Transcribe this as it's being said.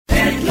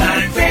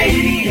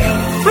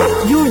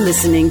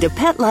listening to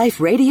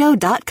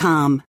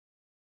PetLifeRadio.com.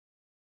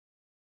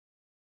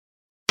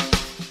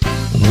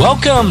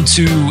 Welcome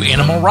to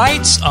Animal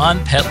Rights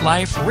on Pet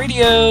Life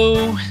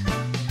Radio.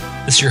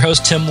 This is your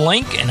host, Tim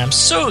Link, and I'm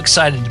so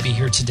excited to be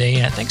here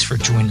today. Thanks for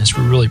joining us.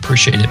 We really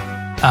appreciate it.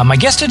 My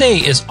guest today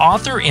is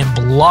author and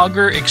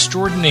blogger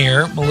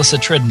extraordinaire, Melissa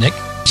Tredinnick.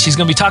 She's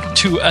going to be talking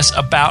to us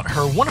about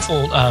her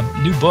wonderful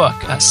new book,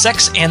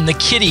 Sex and the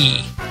Kitty,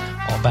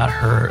 all about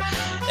her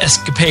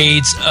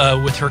escapades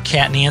with her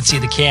cat, Nancy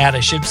the cat. I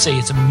should say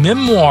it's a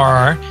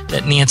memoir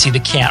that Nancy the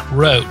cat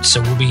wrote,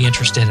 so we'll be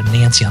interested in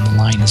Nancy on the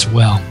line as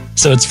well.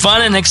 So it's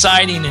fun and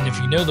exciting, and if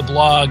you know the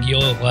blog,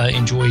 you'll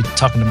enjoy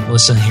talking to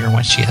Melissa and hearing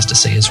what she has to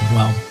say as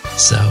well.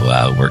 So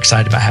we're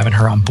excited about having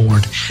her on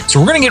board. So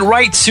we're going to get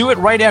right to it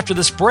right after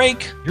this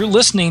break. You're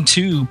listening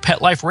to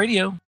Pet Life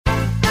Radio.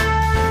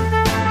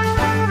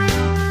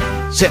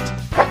 Sit.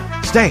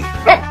 Stay.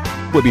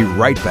 We'll be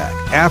right back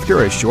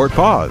after a short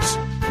pause.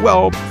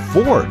 Well,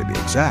 4 to be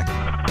exact.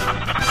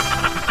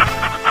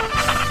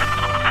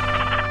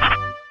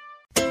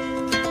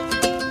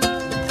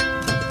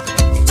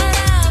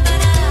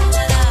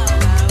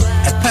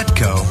 At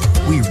Petco,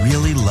 we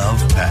really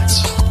love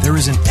pets. There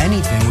isn't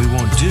anything we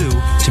won't do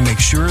to make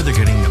sure they're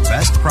getting the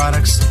best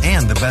products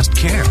and the best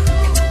care.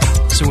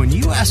 So when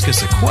you ask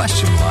us a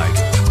question like,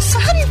 so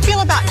how do you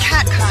feel about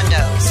cat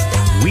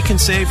condos? We can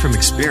say from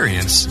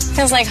experience,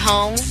 feels like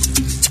home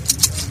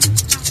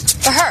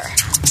for her.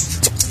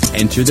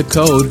 Enter the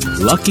code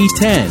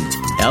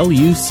LUCKY10,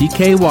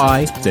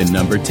 L-U-C-K-Y, the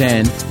number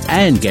 10,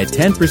 and get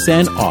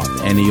 10% off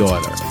any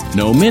order.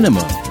 No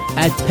minimum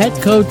at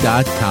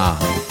petco.com.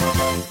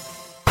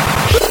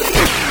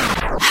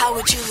 How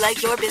would you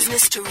like your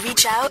business to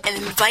reach out and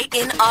invite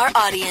in our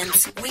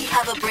audience? We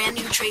have a brand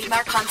new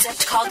trademark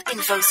concept called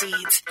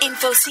InfoSeeds.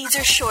 InfoSeeds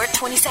are short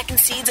 20-second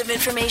seeds of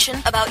information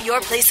about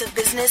your place of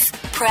business,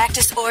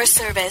 practice, or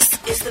service.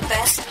 Is the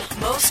best,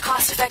 most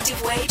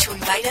cost-effective way to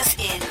invite us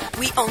in.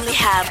 We only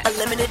have a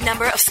limited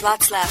number of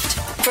slots left.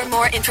 For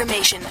more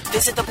information,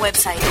 visit the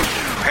website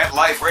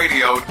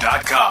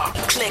PetLifeRadio.com.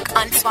 Click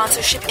on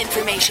sponsorship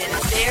information.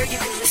 There you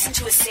can listen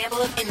to a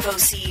sample of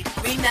InfoSeed.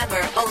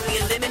 Remember, only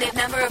a limited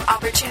number of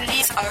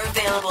opportunities are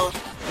available.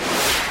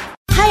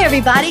 Hi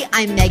everybody,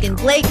 I'm Megan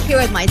Blake here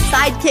with my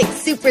sidekick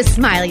Super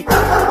Smiley,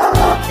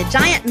 the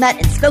giant mutt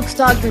and spokes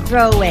dog for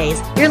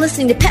throwaways. You're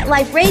listening to Pet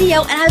Life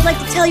Radio, and I'd like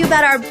to tell you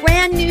about our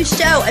brand new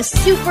show, A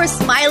Super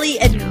Smiley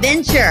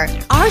Adventure.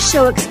 Our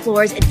show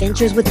explores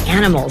adventures with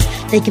animals.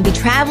 They can be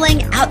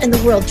traveling, out in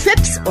the world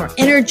trips, or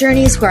inner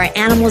journeys where our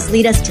animals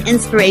lead us to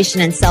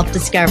inspiration and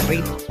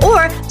self-discovery,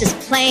 or just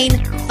plain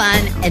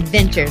fun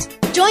adventures.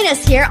 Join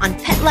us here on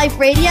Pet Life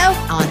Radio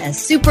on A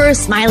Super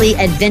Smiley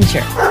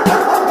Adventure.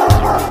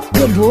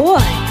 Good boy.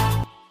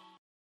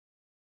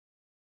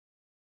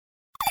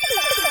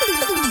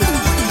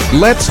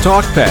 Let's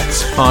Talk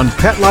Pets on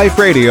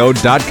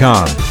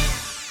PetLifeRadio.com.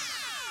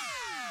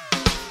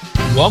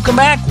 Welcome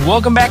back.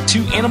 Welcome back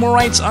to Animal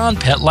Rights on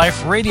Pet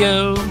Life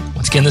Radio.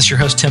 Once again, this is your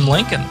host, Tim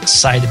Link. I'm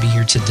excited to be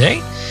here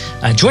today.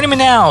 Joining me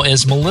now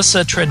is Melissa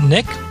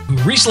Tredinnick, who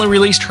recently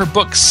released her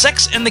book,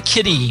 Sex and the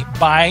Kitty,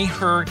 by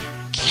her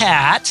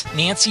cat,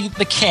 Nancy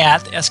the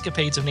cat, The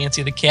Escapades of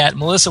Nancy the cat.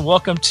 Melissa,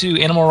 welcome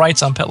to Animal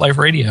Rights on Pet Life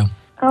Radio.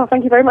 Oh,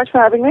 thank you very much for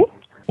having me.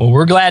 Well,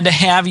 we're glad to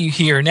have you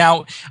here.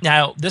 Now,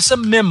 this is a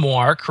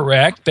memoir,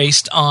 correct,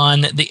 based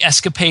on the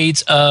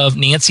escapades of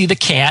Nancy the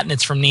cat, and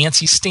it's from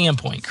Nancy's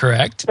standpoint,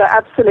 correct?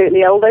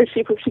 Absolutely, although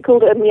she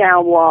called it a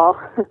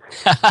meow-moir.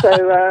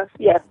 So,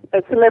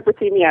 a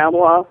celebrity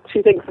meow-moir.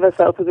 She thinks of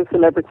herself as a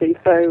celebrity,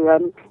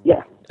 so,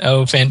 yeah.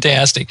 Oh,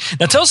 fantastic.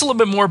 Now, tell us a little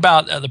bit more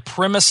about the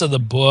premise of the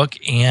book,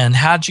 and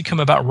how did you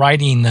come about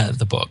writing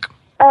the book?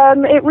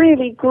 It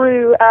really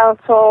grew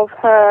out of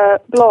her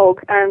blog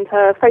and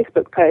her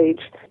Facebook page.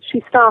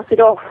 She started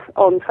off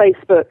on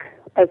Facebook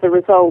as a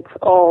result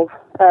of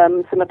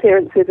some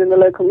appearances in the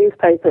local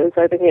newspapers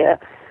over here.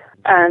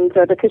 And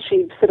because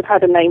she sort of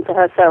had a name for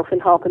herself in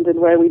Harpenden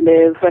where we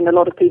live, and a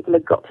lot of people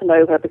had got to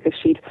know her because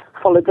she'd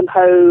followed them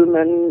home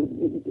and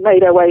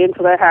made her way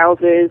into their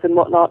houses and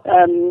whatnot.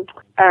 And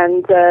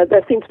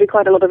there seemed to be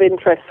quite a lot of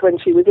interest when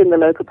she was in the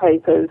local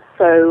papers.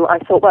 So I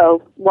thought,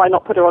 well, why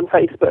not put her on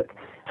Facebook?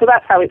 So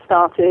that's how it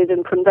started.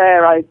 And from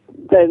there, I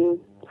then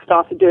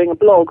started doing a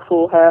blog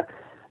for her.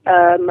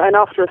 And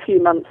after a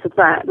few months of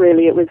that,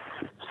 really, it was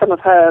some of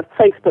her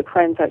Facebook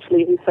friends,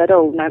 actually, who said,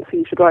 oh, Nancy,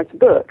 you should write a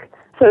book.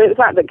 So it was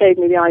that gave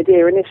me the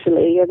idea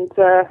initially, and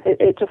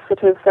it just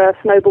sort of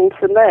snowballed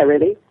from there,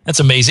 really. That's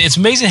amazing. It's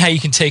amazing how you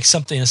can take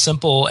something as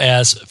simple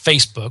as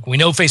Facebook. We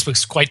know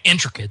Facebook's quite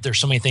intricate. There's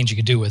so many things you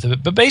can do with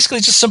it. But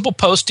basically, just simple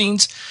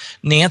postings,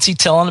 Nancy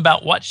telling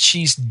about what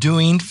she's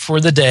doing for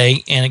the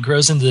day, and it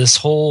grows into this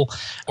whole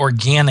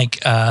organic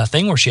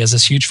thing where she has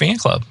this huge fan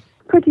club.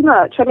 Pretty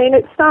much. I mean,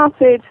 if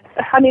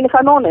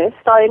I'm honest,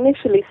 I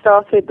initially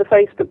started the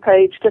Facebook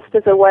page just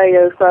as a way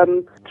of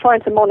trying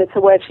to monitor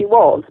where she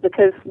was,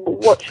 because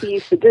what she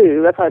used to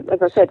do, as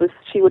I said, was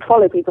she would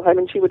follow people home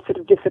and she would sort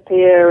of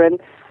disappear, and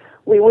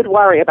we would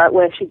worry about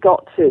where she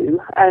got to.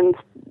 And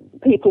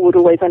people would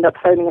always end up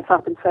phoning us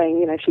up and saying,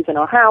 you know, she's in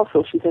our house,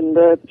 or she's in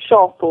the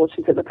shop, or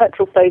she's at the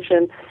petrol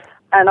station.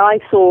 And I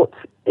thought,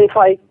 if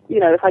I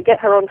get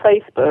her on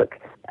Facebook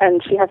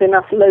and she has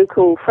enough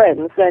local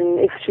friends, then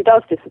if she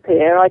does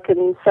disappear, I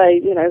can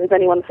say, you know, has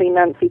anyone seen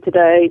Nancy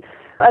today?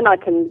 And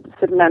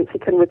Nancy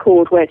can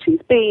record where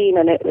she's been,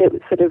 and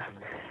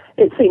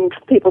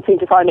people seemed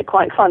to find it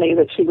quite funny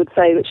that she would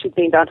say that she'd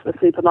been down to the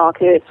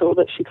supermarket, or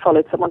that she'd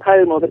followed someone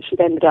home, or that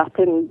she'd ended up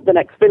in the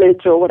next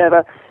village or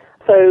whatever.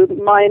 So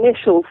my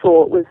initial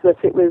thought was that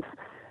it was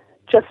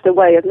just a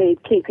way of me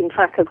keeping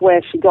track of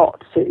where she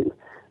got to.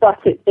 But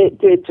it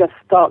did just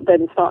start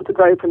to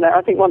grow from there.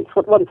 I think once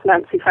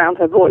Nancy found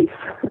her voice,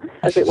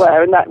 as it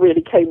were, and that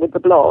really came with the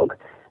blog,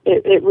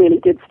 it really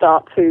did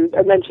start to,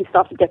 and then she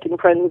started getting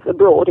friends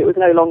abroad. It was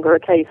no longer a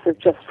case of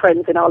just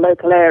friends in our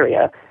local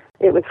area.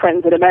 It was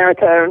friends in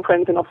America and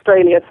friends in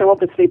Australia. So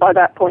obviously by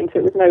that point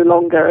it was no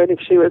longer an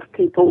issue of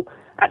people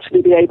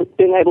actually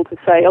being able to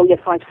say, oh yes,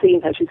 I've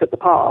seen her, she's at the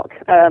park.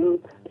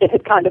 It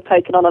had kind of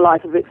taken on a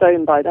life of its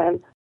own by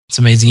then. It's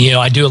amazing. You know,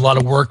 I do a lot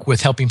of work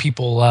with helping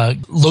people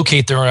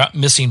locate their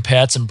missing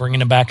pets and bringing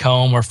them back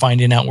home, or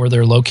finding out where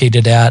they're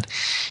located at.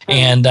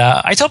 And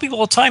I tell people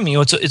all the time, you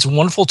know, it's a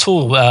wonderful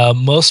tool.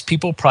 Most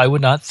people probably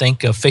would not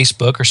think of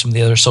Facebook or some of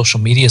the other social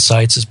media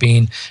sites as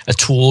being a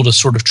tool to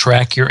sort of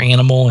track your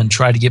animal and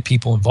try to get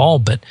people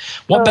involved. But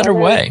what better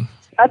way?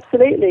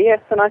 Absolutely,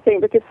 yes. And I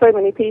think because so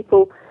many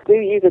people do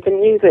use it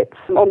and use it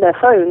on their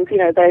phones, you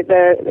know,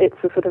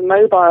 it's a sort of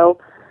mobile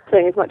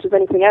thing as much as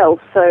anything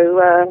else.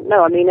 So,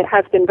 no, I mean, it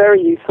has been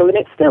very useful, and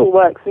it still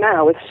works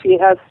now. If she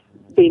has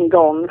been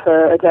gone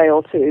for a day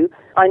or two,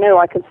 I know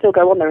I can still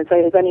go on there and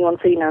say, has anyone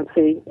seen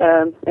Nancy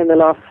in the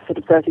last sort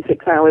of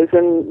 36 hours?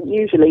 And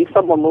usually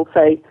someone will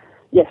say,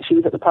 yes, she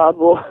was at the pub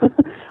or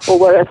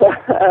wherever.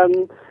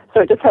 So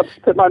it just helps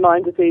put my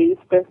mind at ease.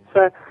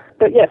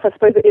 But yes, I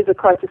suppose it is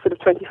quite a sort of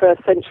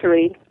 21st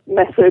century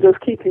method of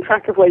keeping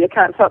track of where your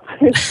cat's up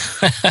to.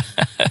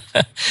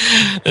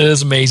 It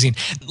is amazing.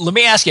 Let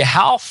me ask you,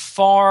 how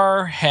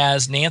far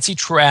has Nancy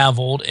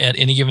traveled at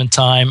any given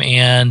time,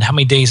 and how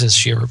many days has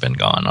she ever been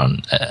gone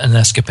on an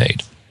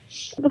escapade?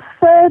 The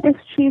furthest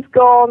she's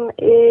gone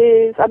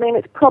is, I mean,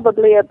 it's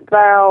probably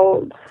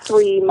about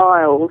 3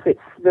 miles. It's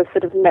the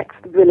sort of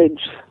next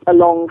village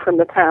along from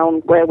the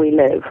town where we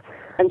live.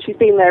 And she's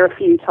been there a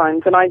few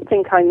times, and I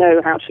think I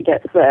know how she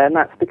gets there, and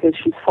that's because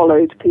she's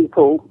followed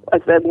people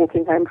as they're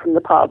walking home from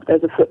the pub.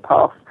 There's a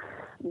footpath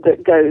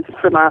that goes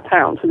from our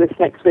town to this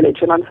next village,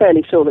 and I'm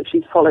fairly sure that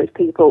she's followed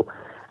people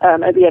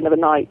at the end of the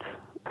night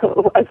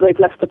as they've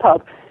left the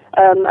pub.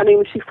 I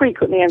mean, she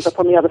frequently ends up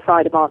on the other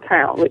side of our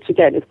town, which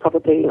again is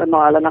probably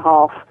 1.5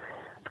 miles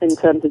in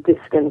terms of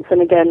distance.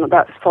 And again,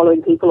 that's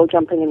following people or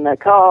jumping in their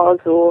cars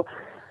or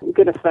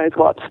goodness knows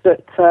what.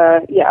 But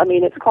yeah, I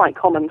mean, it's quite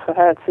common for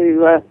her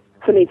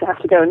for me to have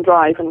to go and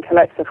drive and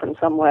collect her from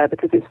somewhere,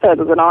 because it's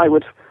further than I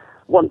would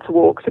want to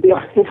walk, to be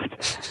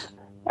honest.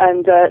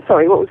 And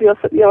sorry, what was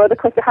your other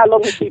question? How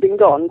long has she been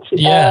gone?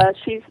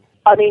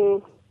 I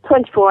mean,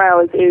 24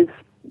 hours is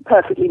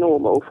perfectly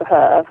normal for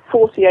her.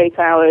 48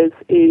 hours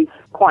is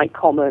quite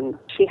common.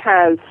 She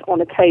has,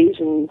 on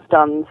occasions,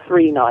 done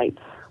 3 nights,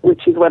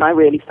 which is when I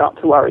really start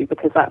to worry,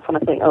 because that's when I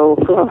think,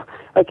 oh,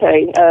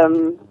 okay.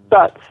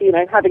 But, you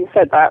know, having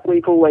said that,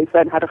 we've always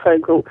then had a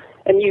phone call.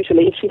 And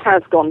usually, if she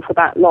has gone for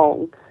that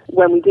long,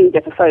 when we do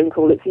get a phone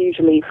call, it's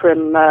usually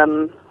from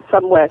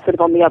somewhere sort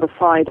of on the other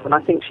side. And I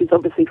think she's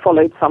obviously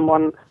followed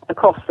someone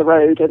across the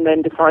road and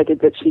then decided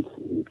that she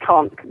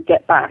can't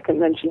get back.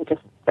 And then she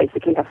just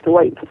basically has to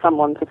wait for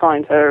someone to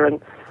find her and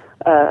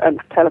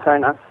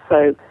telephone us.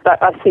 So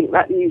I think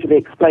that usually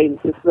explains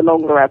the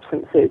longer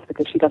absences,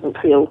 because she doesn't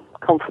feel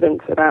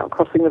confident about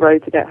crossing the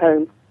road to get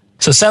home.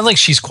 So it sounds like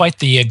she's quite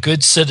the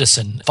good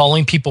citizen,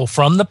 following people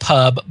from the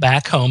pub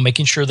back home,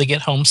 making sure they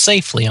get home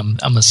safely,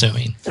 I'm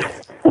assuming.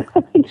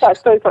 Yeah, I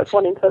suppose that's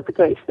one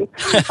interpretation.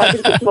 I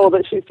think it's more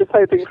that she's just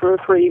hoping for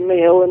a free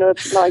meal and a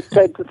nice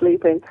bed to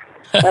sleep in.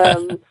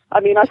 I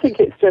mean, I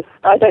think it's just,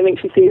 I don't think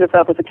she sees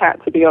herself as a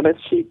cat, to be honest.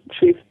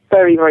 She's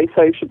very, very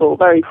sociable,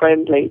 very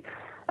friendly.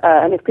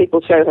 And if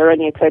people show her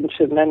any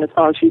attention, then as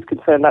far as she's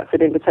concerned, that's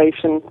an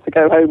invitation to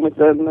go home with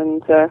them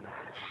and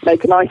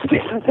make a nice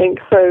bit, I think.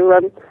 So,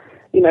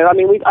 you know, I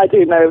mean, I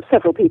do know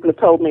several people have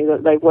told me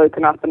that they've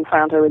woken up and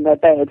found her in their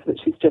bed, that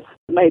she's just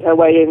made her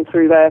way in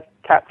through their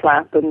cat's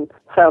lap and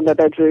found their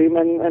bedroom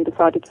and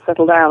decided to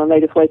settle down, and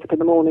they just wake up in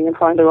the morning and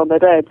find her on their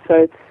bed.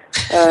 So,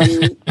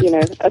 you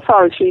know, as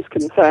far as she's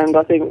concerned,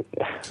 I think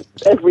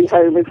every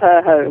home is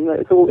her home.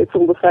 It's all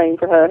the same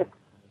for her.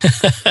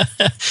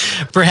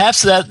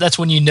 Perhaps that's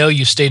when you know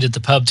you've stayed at the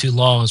pub too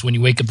long, is when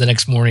you wake up the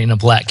next morning and a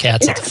black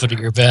cat's at the foot of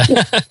your bed.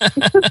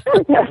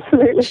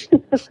 Absolutely.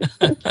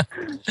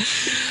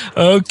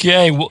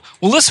 Okay. Well,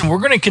 listen, we're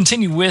going to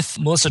continue with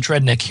Melissa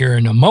Trednick here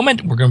in a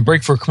moment. We're going to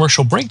break for a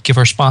commercial break, give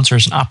our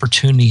sponsors an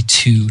opportunity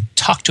to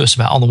talk to us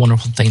about all the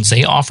wonderful things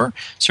they offer.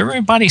 So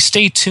everybody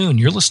stay tuned.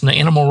 You're listening to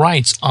Animal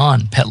Rights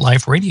on Pet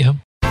Life Radio.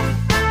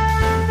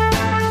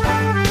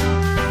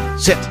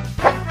 Sit.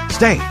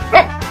 Stay.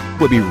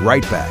 We'll be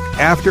right back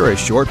after a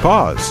short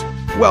pause.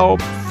 Well,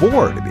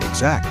 4 to be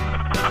exact.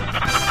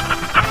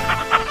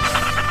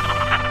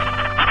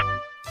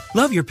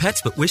 Love your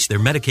pets but wish their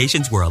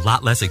medications were a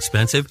lot less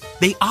expensive?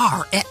 They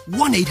are at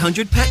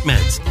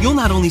 1-800-PET-MEDS. You'll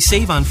not only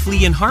save on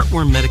flea and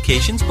heartworm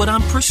medications, but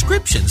on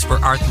prescriptions for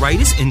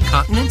arthritis,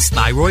 incontinence,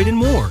 thyroid, and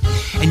more.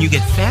 And you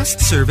get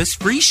fast service,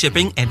 free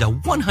shipping, and a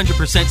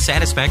 100%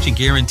 satisfaction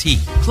guarantee.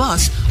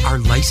 Plus, our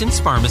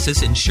licensed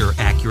pharmacists ensure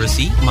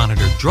accuracy,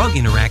 monitor drug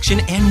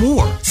interaction, and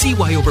more. See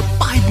why over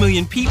 5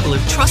 million people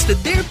have trusted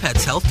their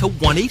pet's health to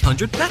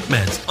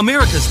 1-800-PET-MEDS,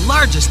 America's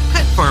largest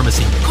pet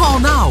pharmacy. Call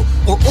now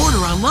or order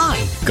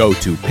online. Go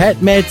to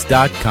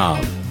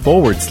petmeds.com/lucky,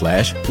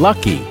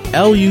 LUCKY,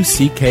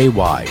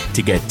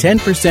 to get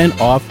 10%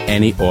 off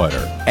any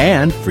order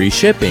and free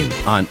shipping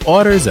on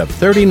orders of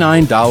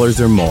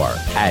 $39 or more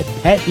at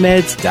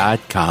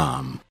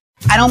petmeds.com.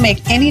 I don't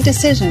make any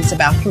decisions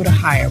about who to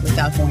hire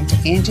without going to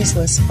Angie's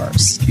List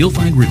first. You'll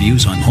find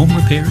reviews on home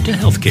repair to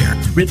healthcare,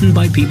 written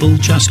by people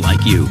just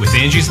like you. With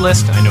Angie's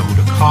List, I know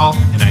who to call,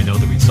 and I know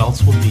the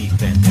results will be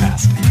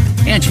fantastic.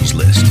 Angie's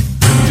List,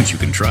 who you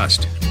can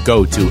trust.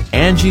 Go to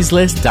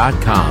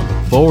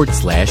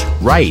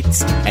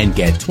angieslist.com/rights and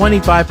get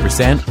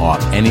 25%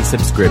 off any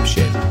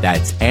subscription.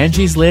 That's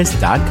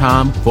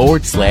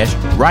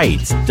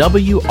angieslist.com/rights,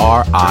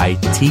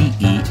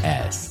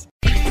 WRITES.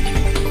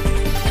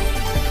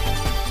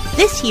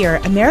 This year,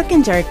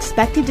 Americans are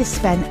expected to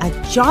spend a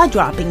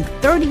jaw-dropping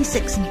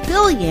 $36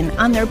 billion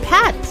on their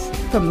pets.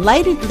 From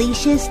lighted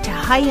leashes to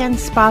high-end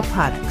spa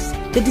products,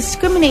 the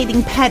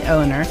discriminating pet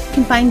owner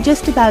can find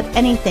just about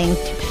anything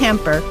to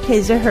pamper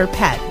his or her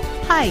pet.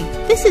 Hi,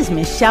 this is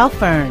Michelle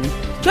Fern.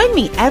 Join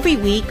me every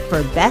week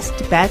for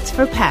Best Bets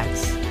for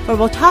Pets, where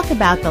we'll talk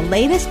about the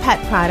latest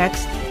pet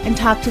products and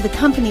talk to the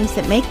companies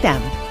that make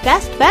them.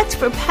 Best Bets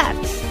for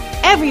Pets,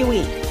 every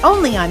week,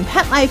 only on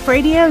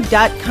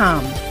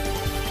PetLifeRadio.com.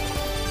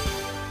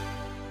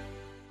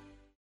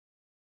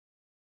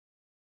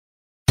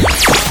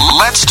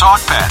 Let's talk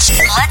pets.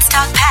 Let's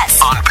talk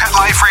pets On Pet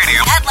Life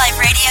Radio. Pet Life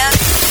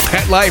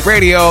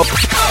Radio.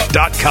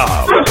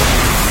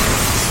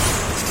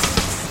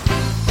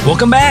 PetLifeRadio.com.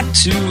 Welcome back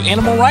to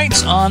Animal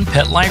Rights on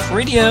Pet Life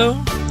Radio.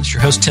 This is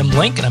your host, Tim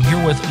Link, and I'm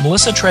here with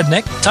Melissa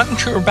Trednick, talking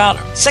to her about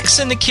Sex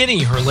and the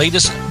Kitty, her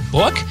latest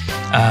book,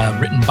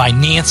 written by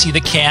Nancy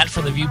the Cat,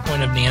 from the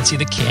viewpoint of Nancy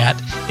the Cat.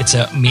 It's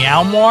a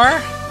meow-moir.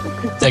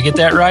 Did I get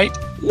that right?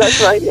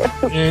 That's right, yeah.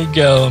 There you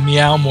go,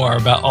 meow more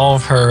about all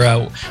of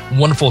her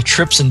wonderful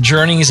trips and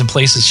journeys and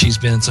places she's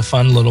been. It's a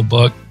fun little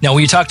book. Now,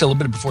 we talked a little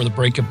bit before the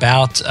break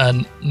about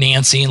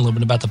Nancy and a little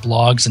bit about the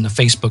blogs and the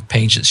Facebook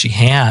page that she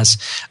has.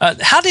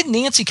 How did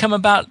Nancy come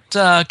about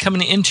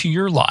coming into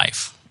your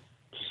life?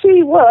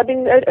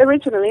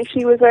 Originally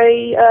she was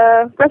a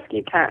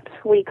rescue cat.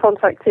 We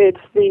contacted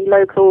the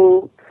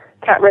local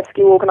cat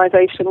rescue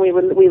organisation. We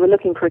were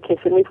looking for a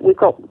kitten. We've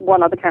got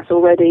one other cat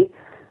already,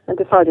 and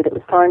decided it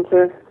was time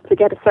to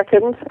get a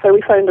second. So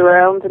we phoned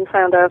around and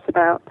found out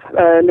about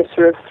a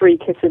litter of 3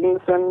 kittens,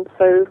 and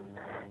so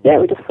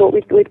we just thought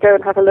we'd go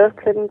and have a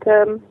look.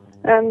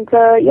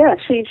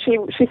 She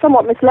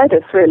somewhat misled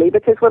us, really,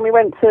 because when we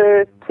went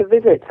to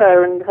visit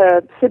her and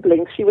her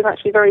siblings, she was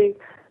actually very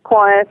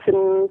quiet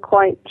and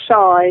quite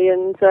shy,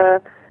 and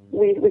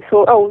we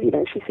thought,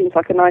 she seems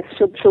like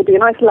she'll be a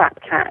nice lap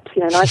cat,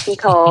 nice and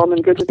calm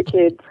and good with the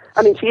kids.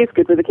 I mean, she is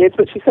good with the kids,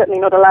 but she's certainly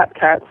not a lap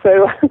cat,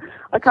 so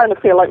I kind of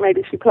feel like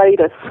maybe she played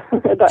us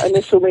at that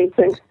initial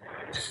meeting.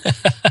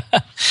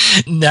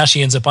 Now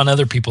she ends up on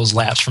other people's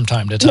laps from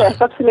time to time. Yes,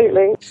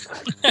 absolutely.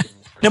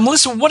 Now,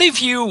 Melissa, what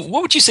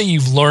would you say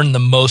you've learned the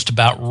most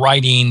about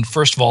writing,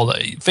 first of all,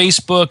 the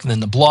Facebook, and then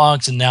the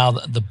blogs, and now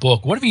the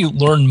book? What have you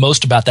learned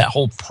most about that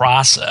whole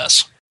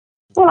process?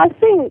 Well, I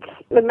think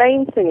the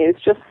main thing is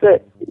just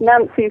that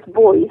Nancy's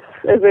voice,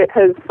 as it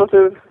has sort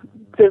of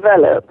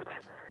developed,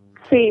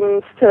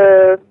 seems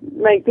to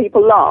make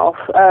people laugh,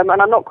 and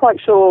I'm not quite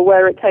sure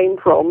where it came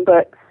from,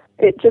 but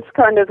it just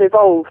kind of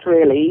evolved,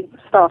 really,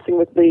 starting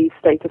with the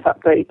status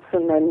updates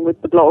and then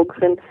with the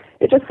blogs, and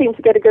it just seemed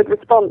to get a good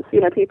response.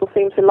 People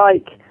seem to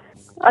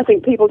I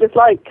think people just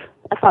like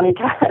a funny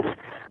cat,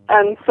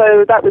 and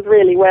so that was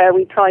really where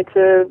we tried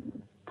to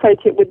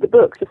take it with the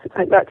book, just to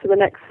take that to the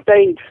next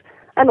stage,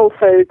 and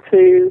also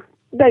to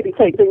maybe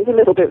take things a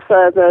little bit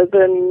further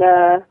than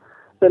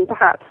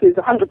perhaps is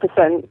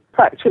 100%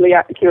 factually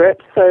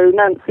accurate. So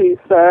Nancy's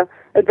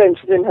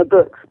adventures in her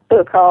book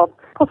are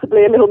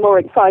possibly a little more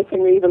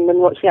exciting even than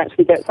what she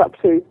actually gets up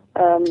to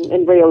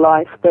in real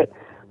life. But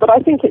I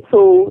think it's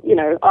all,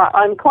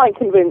 I'm quite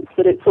convinced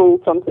that it's all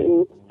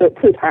something that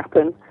could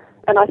happen.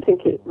 And I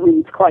think it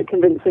reads quite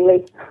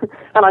convincingly.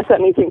 And I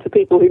certainly think to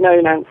people who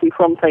know Nancy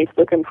from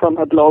Facebook and from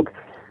her blog,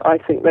 I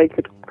think they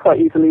could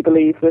quite easily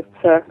believe that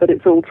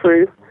it's all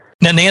true.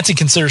 Now, Nancy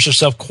considers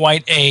herself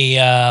quite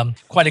a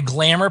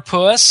glamour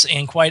puss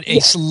and quite a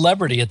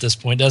celebrity at this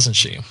point, doesn't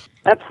she?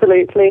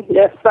 Absolutely,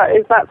 yes.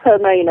 That's her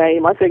main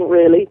aim, I think.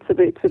 Really, to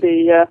be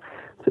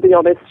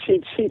honest,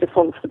 she just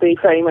wants to be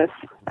famous,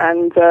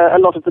 and a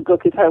lot of the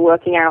book is her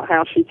working out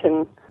how she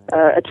can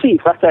achieve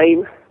that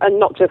aim, and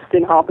not just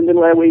in Harpenden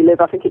where we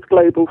live. I think it's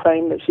global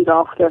fame that she's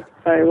after.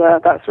 So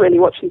that's really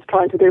what she's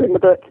trying to do in the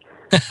book.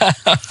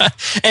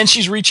 And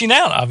she's reaching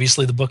out.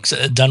 Obviously, the book's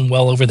done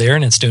well over there,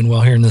 and it's doing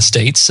well here in the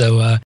States.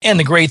 So, and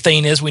the great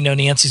thing is, we know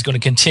Nancy's going to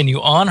continue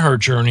on her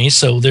journey,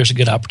 so there's a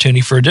good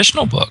opportunity for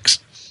additional books.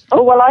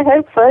 Oh, well, I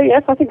hope so,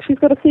 yes. I think she's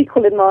got a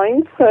sequel in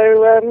mind.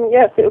 So,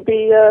 yes, it would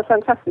be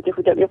fantastic if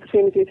we get the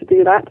opportunity to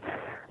do that.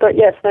 But,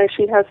 yes, no,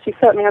 she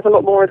certainly has a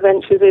lot more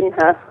adventures in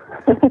her.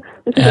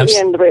 This is at the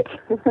end of it.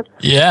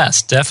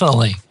 Yes,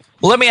 definitely.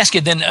 Well, let me ask you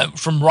then,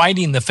 from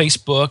writing the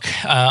Facebook,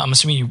 I'm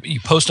assuming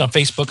you post on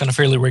Facebook on a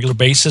fairly regular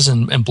basis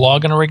and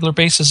blog on a regular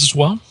basis as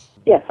well?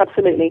 Yes,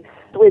 absolutely.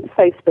 With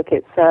Facebook,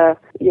 it's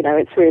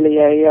really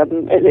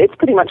it's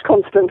pretty much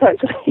constant,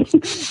 actually,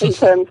 in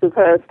terms of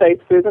her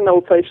statuses, and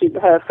also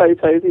her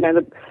photos.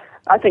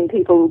 I think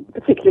people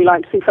particularly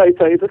like to see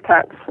photos of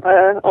cats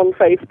on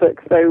Facebook,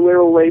 so we're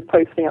always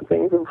posting up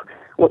things of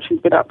what she's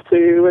been up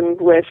to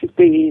and where she's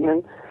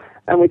been,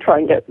 and we try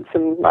and get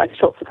some nice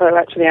shots of her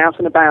actually out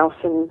and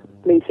about and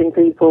meeting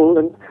people.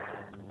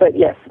 But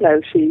yes,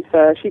 no, she's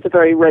a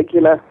very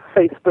regular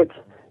Facebook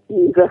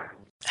user.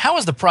 How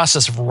is the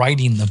process of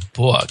writing the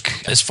book,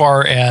 as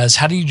far as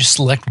how do you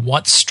select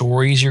what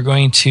stories you're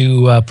going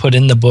to put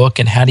in the book,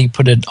 and how do you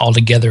put it all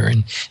together?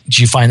 And did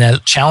you find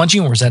that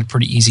challenging, or was that a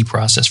pretty easy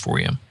process for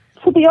you?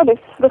 To be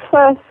honest, the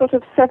first sort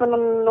of 7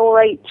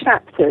 or 8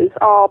 chapters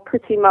are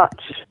pretty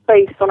much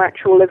based on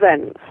actual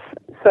events.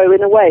 So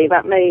in a way,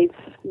 that made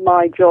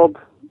my job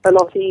a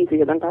lot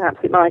easier than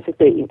perhaps it might have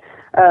been.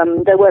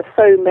 There were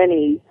so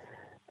many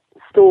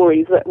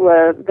stories that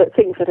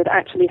things that had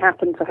actually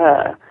happened to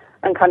her,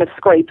 and kind of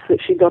scrapes that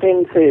she got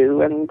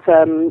into,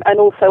 and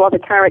also other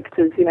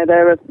characters.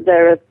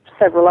 There are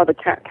several other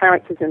cat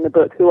characters in the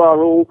book who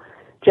are all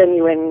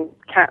genuine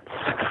cats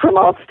from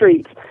our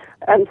street,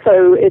 and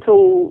so it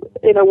all,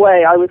 in a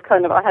way, I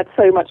had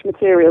so much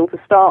material to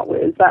start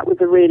with. That was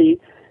a really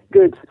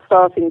good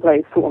starting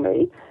place for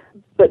me.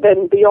 But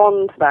then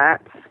beyond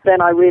that, then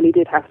I really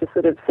did have to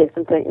sort of sit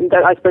and think, and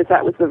I suppose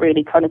that was the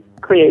really kind of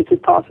creative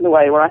part in a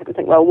way, where I had to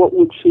think, well, what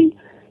would she,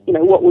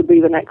 what would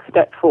be the next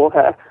step for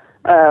her?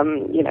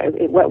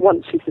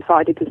 Once she's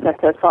decided to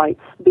set her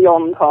sights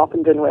beyond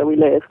Harpenden where we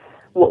live,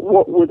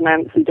 what would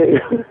Nancy do,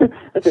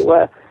 as it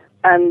were?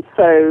 And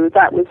so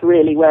that was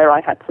really where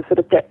I had to sort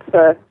of get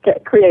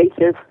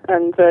creative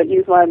and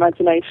use my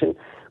imagination.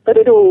 But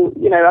it all,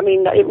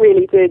 it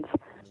really did,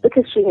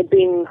 because she had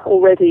been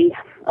already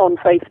on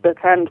Facebook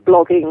and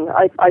blogging,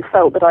 I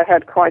felt that I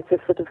had quite a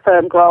sort of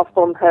firm grasp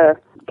on her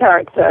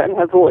character and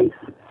her voice.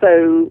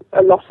 So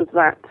a lot of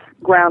that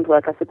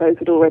groundwork, I suppose,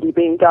 had already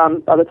been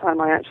done by the time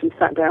I actually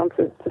sat down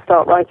to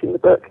start writing the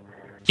book.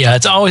 Yeah,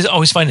 it's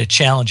always find it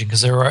challenging,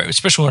 because there are,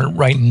 especially when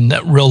writing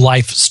real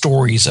life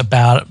stories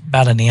about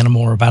an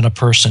animal or about a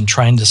person,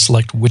 trying to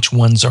select which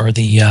ones are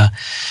the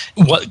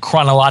what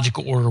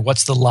chronological order,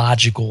 what's the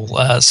logical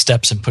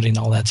steps in putting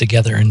all that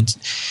together.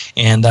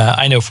 And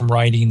I know from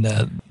writing,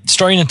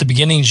 starting at the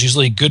beginning is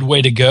usually a good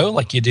way to go,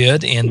 like you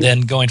did, and then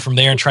going from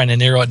there and trying to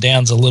narrow it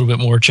down is a little bit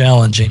more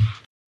challenging.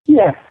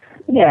 Yes.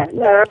 Yeah,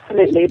 no,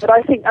 absolutely. But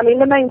I think,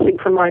 the main thing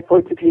from my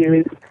point of view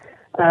is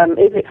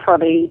it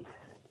funny?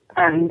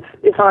 And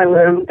if I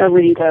were a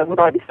reader, would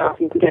I be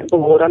starting to get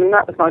bored?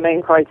 That was my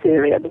main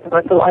criteria, because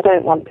I thought I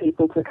don't want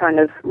people to kind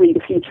of read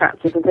a few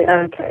chapters and think,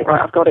 okay,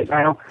 right, I've got it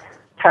now.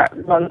 Cat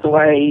runs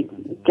away,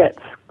 gets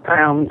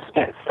found,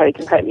 gets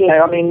taken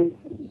home.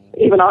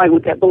 Even I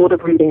would get bored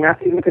of reading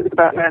that, even if it was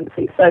about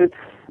Nancy. So,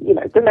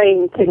 the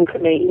main thing for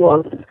me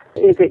was,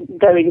 is it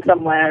going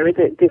somewhere? Is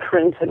it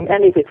different?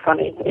 And is it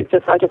funny?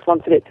 I just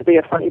wanted it to be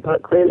a funny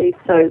book, really.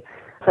 So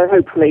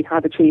hopefully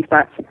I've achieved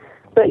that.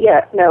 But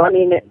yeah, no,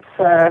 it's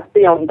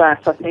beyond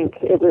that. I think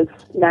it was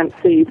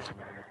Nancy's.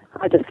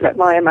 I just let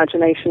my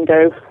imagination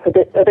go a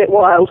bit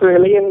wild,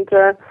 really, and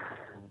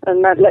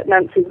let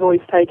Nancy's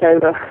voice take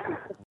over.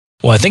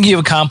 Well, I think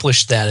you've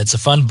accomplished that. It's a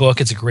fun book.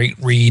 It's a great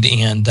read,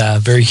 and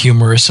very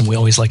humorous, and we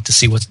always like to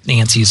see what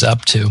Nancy's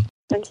up to.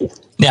 Thank you.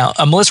 Now,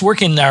 Melissa, where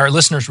can our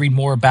listeners read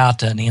more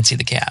about Nancy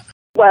the Cat?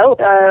 Well,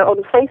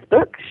 on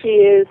Facebook, she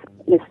is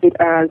listed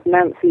as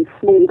Nancy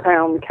Small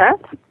Town Cat,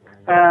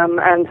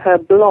 and her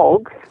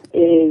blog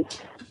is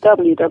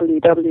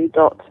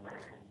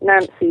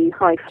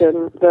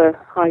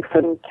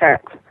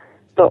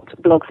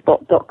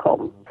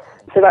www.nancy-the-cat.blogspot.com.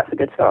 So that's a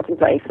good starting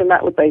place, and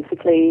that would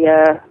basically,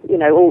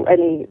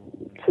 any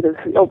sort of,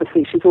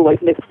 obviously she's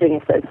always listing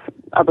if there's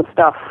other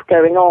stuff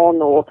going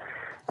on, or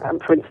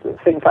for instance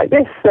things like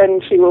this, then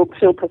she'll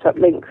put up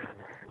links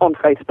on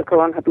Facebook or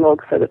on her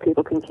blog so that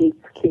people can keep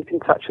in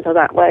touch with her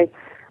that way.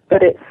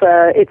 But it's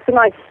a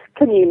nice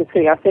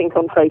community, I think,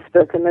 on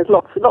Facebook, and there's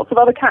lots of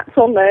other cats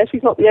on there.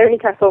 She's not the only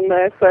cat on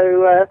there,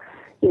 so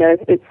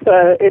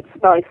it's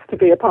nice to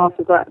be a part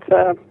of that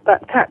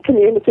cat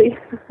community.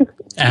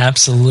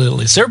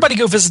 Absolutely. So everybody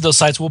go visit those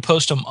sites. We'll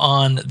post them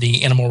on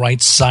the Animal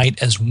Rights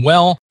site as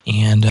well,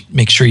 and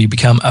make sure you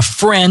become a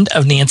friend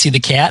of Nancy the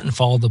Cat and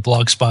follow the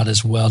blog spot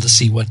as well to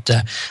see what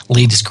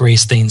latest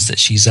greatest things that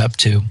she's up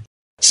to.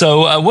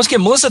 So once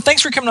again, Melissa,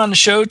 thanks for coming on the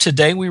show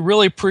today. We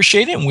really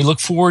appreciate it, and we look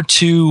forward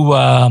to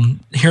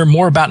hearing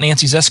more about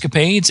Nancy's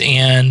escapades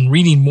and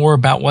reading more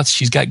about what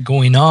she's got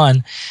going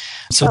on.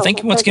 So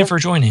thank you once again for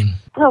joining.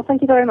 Oh,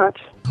 thank you very much.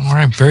 All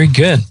right, very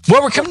good.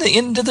 Well, we're coming to the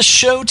end of the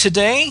show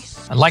today.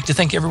 I'd like to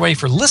thank everybody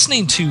for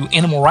listening to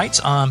Animal Rights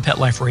on Pet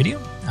Life Radio.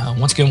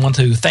 Once again, I want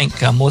to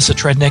thank Melissa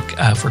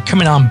Trednick for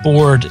coming on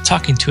board,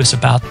 talking to us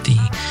about the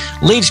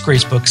latest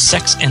greatest book,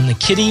 Sex and the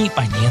Kitty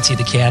by Nancy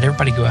the Cat.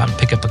 Everybody go out and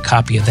pick up a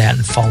copy of that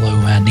and follow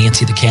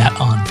Nancy the Cat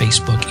on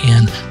Facebook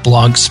and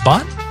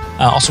Blogspot.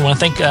 I also want to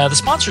thank the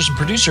sponsors and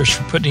producers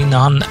for putting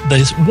on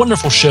this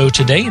wonderful show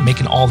today and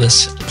making all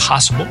this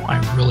possible. I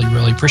really,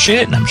 really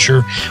appreciate it, and I'm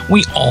sure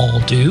we all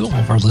do, all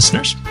of our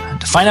listeners.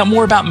 To find out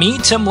more about me,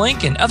 Tim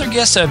Link, and other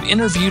guests I've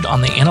interviewed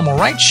on the Animal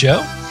Rights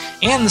Show,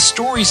 and the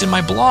stories in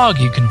my blog,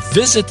 you can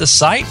visit the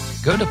site.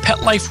 Go to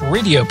Pet Life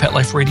Radio,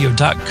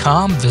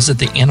 PetLifeRadio.com, visit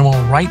the Animal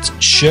Rights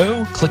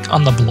Show, click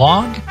on the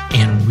blog,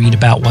 and read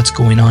about what's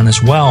going on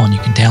as well. And you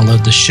can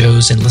download the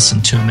shows and listen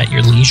to them at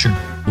your leisure.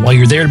 While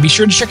you're there, be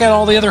sure to check out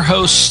all the other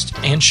hosts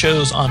and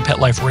shows on Pet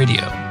Life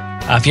Radio.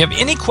 If you have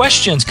any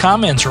questions,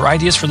 comments, or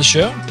ideas for the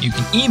show, you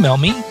can email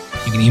me.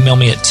 You can email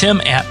me at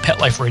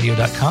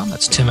tim@PetLifeRadio.com.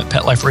 That's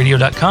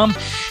tim@PetLifeRadio.com.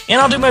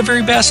 And I'll do my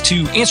very best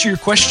to answer your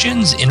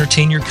questions,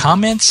 entertain your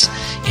comments,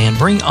 and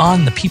bring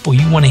on the people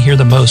you want to hear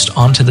the most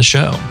onto the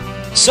show.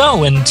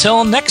 So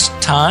until next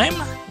time,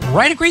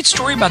 write a great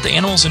story about the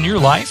animals in your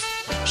life,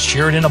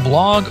 share it in a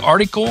blog,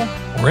 article,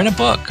 or in a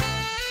book.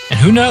 And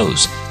who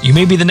knows, you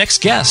may be the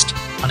next guest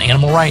on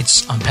Animal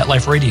Rights on Pet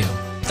Life Radio.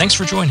 Thanks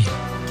for joining.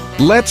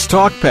 Let's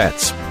Talk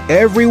Pets,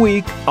 every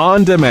week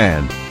on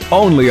demand,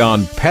 only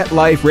on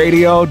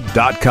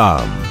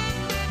PetLifeRadio.com.